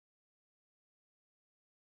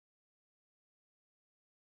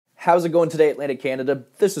How's it going today, Atlantic Canada?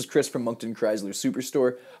 This is Chris from Moncton Chrysler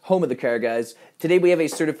Superstore, home of the car guys. Today we have a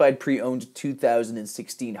certified pre-owned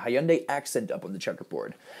 2016 Hyundai Accent up on the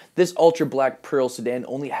checkerboard. This ultra black pearl sedan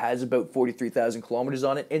only has about 43,000 kilometers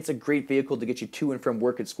on it, and it's a great vehicle to get you to and from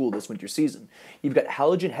work and school this winter season. You've got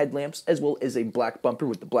halogen headlamps as well as a black bumper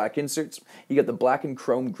with the black inserts. You got the black and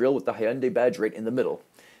chrome grille with the Hyundai badge right in the middle.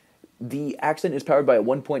 The Accent is powered by a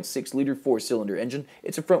 1.6-liter four-cylinder engine.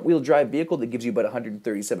 It's a front-wheel drive vehicle that gives you about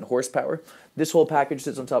 137 horsepower. This whole package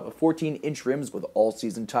sits on top of 14-inch rims with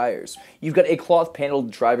all-season tires. You've got a cloth-paneled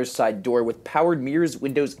driver's side door with powered mirrors,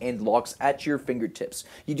 windows, and locks at your fingertips.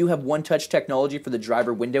 You do have one-touch technology for the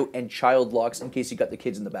driver window and child locks in case you got the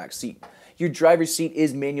kids in the back seat. Your driver's seat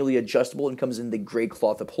is manually adjustable and comes in the gray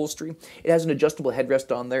cloth upholstery. It has an adjustable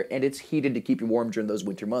headrest on there, and it's heated to keep you warm during those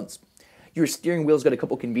winter months. Your steering wheel's got a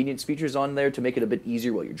couple convenience features on there to make it a bit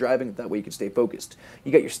easier while you're driving, that way you can stay focused.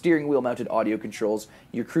 You got your steering wheel mounted audio controls,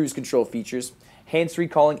 your cruise control features, hands-free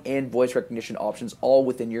calling, and voice recognition options all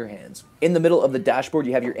within your hands. In the middle of the dashboard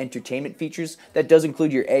you have your entertainment features. That does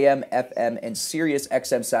include your AM, FM, and Sirius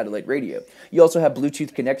XM satellite radio. You also have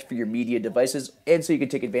Bluetooth Connect for your media devices, and so you can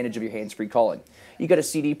take advantage of your hands-free calling. You got a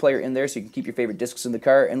CD player in there so you can keep your favorite discs in the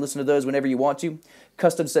car and listen to those whenever you want to.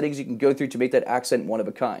 Custom settings you can go through to make that Accent one of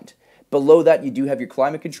a kind. Below that, you do have your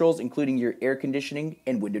climate controls, including your air conditioning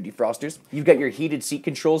and window defrosters. You've got your heated seat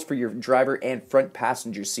controls for your driver and front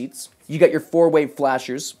passenger seats. You got your four-way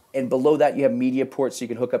flashers, and below that, you have media ports so you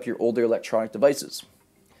can hook up your older electronic devices.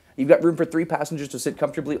 You've got room for 3 passengers to sit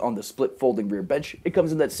comfortably on the split folding rear bench. It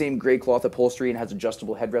comes in that same gray cloth upholstery and has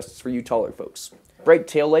adjustable headrests for you taller folks. Bright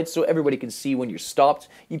taillights so everybody can see when you're stopped.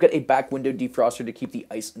 You've got a back window defroster to keep the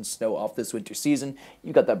ice and snow off this winter season.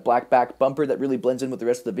 You've got that black back bumper that really blends in with the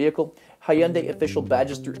rest of the vehicle. Hyundai official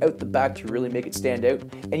badges throughout the back to really make it stand out.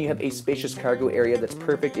 And you have a spacious cargo area that's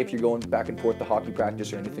perfect if you're going back and forth to hockey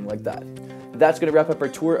practice or anything like that. That's going to wrap up our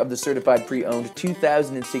tour of the certified pre-owned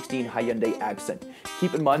 2016 Hyundai Accent.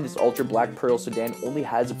 Keep in mind this ultra black pearl sedan only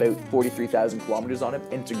has about 43,000 kilometers on it,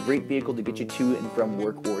 and it's a great vehicle to get you to and from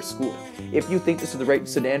work or school. If you think this is the right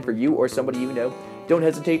sedan for you or somebody you know, don't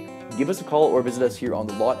hesitate, give us a call or visit us here on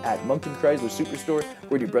the lot at Moncton Chrysler Superstore,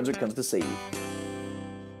 where New Brunswick comes to save you.